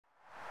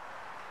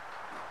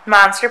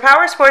Monster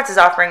Powersports is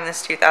offering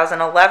this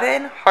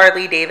 2011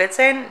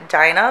 Harley-Davidson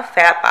Dyna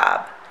Fat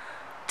Bob.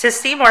 To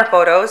see more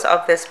photos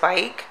of this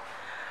bike,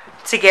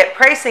 to get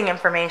pricing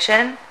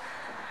information,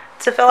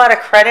 to fill out a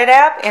credit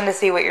app, and to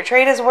see what your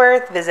trade is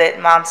worth, visit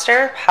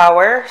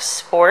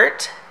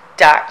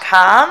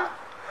monsterpowersport.com.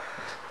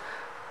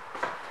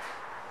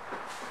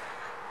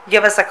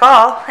 Give us a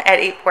call at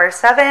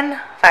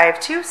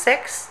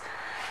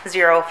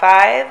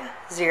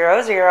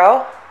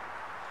 847-526-0500.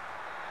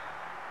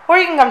 Or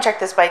you can come check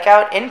this bike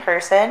out in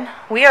person.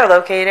 We are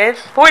located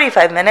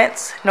 45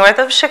 minutes north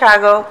of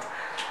Chicago,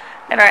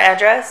 and our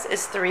address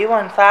is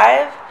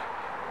 315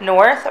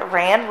 North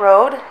Rand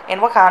Road in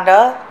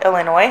Wauconda,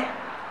 Illinois.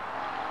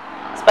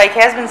 This bike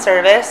has been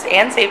serviced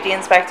and safety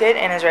inspected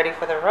and is ready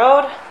for the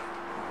road.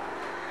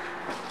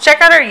 Check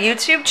out our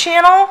YouTube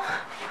channel.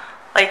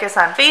 Like us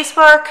on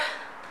Facebook.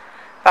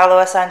 Follow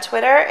us on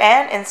Twitter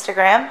and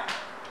Instagram.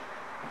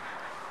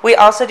 We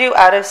also do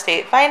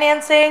out-of-state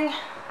financing.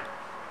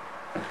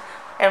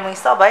 And we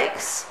sell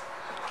bikes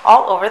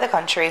all over the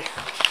country.